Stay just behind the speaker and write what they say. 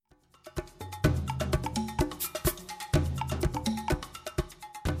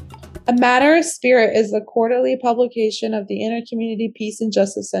A Matter of Spirit is the quarterly publication of the Intercommunity Peace and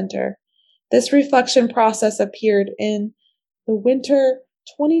Justice Center. This reflection process appeared in the winter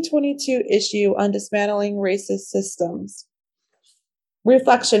 2022 issue on dismantling racist systems.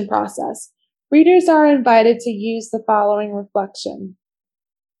 Reflection process. Readers are invited to use the following reflection.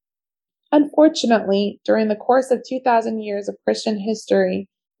 Unfortunately, during the course of 2,000 years of Christian history,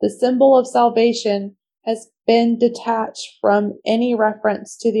 the symbol of salvation has been detached from any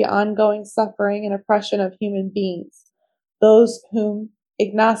reference to the ongoing suffering and oppression of human beings, those whom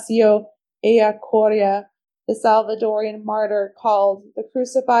Ignacio Ellacuría, the Salvadorian martyr, called the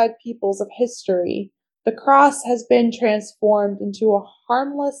crucified peoples of history. The cross has been transformed into a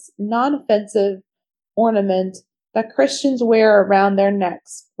harmless, non-offensive ornament that Christians wear around their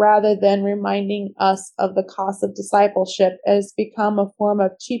necks, rather than reminding us of the cost of discipleship. It has become a form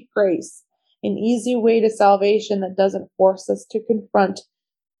of cheap grace, an easy way to salvation that doesn't force us to confront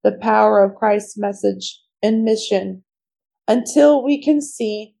the power of Christ's message and mission. Until we can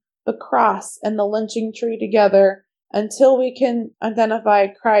see the cross and the lynching tree together, until we can identify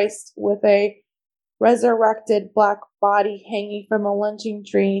Christ with a resurrected black body hanging from a lynching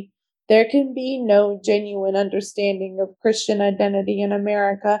tree, there can be no genuine understanding of Christian identity in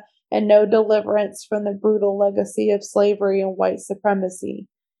America and no deliverance from the brutal legacy of slavery and white supremacy.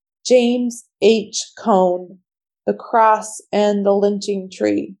 James H. Cone, The Cross and the Lynching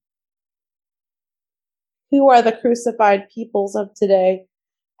Tree. Who are the crucified peoples of today?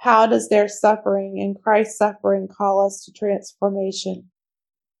 How does their suffering and Christ's suffering call us to transformation?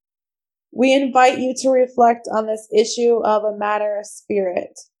 We invite you to reflect on this issue of A Matter of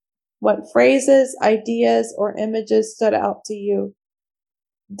Spirit. What phrases, ideas, or images stood out to you?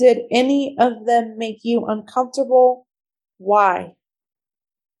 Did any of them make you uncomfortable? Why?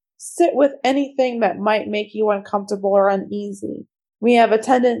 Sit with anything that might make you uncomfortable or uneasy. We have a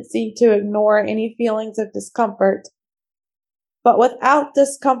tendency to ignore any feelings of discomfort, but without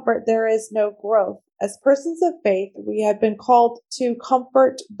discomfort, there is no growth. As persons of faith, we have been called to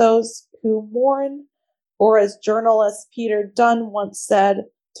comfort those who mourn, or as journalist Peter Dunn once said,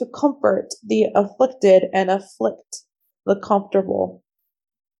 to comfort the afflicted and afflict the comfortable.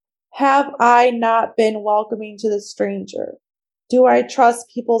 Have I not been welcoming to the stranger? Do I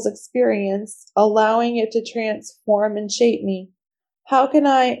trust people's experience, allowing it to transform and shape me? How can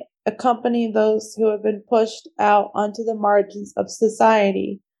I accompany those who have been pushed out onto the margins of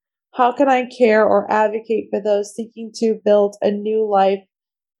society? How can I care or advocate for those seeking to build a new life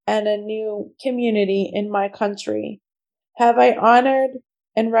and a new community in my country? Have I honored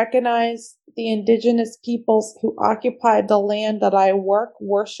and recognized the indigenous peoples who occupied the land that I work,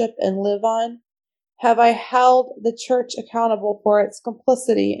 worship, and live on? Have I held the church accountable for its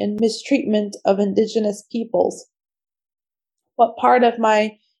complicity in mistreatment of indigenous peoples? What part of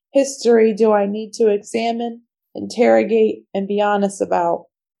my history do I need to examine, interrogate, and be honest about?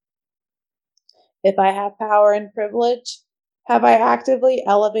 If I have power and privilege, have I actively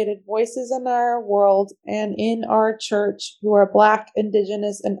elevated voices in our world and in our church who are Black,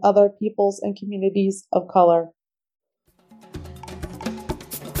 Indigenous, and other peoples and communities of color?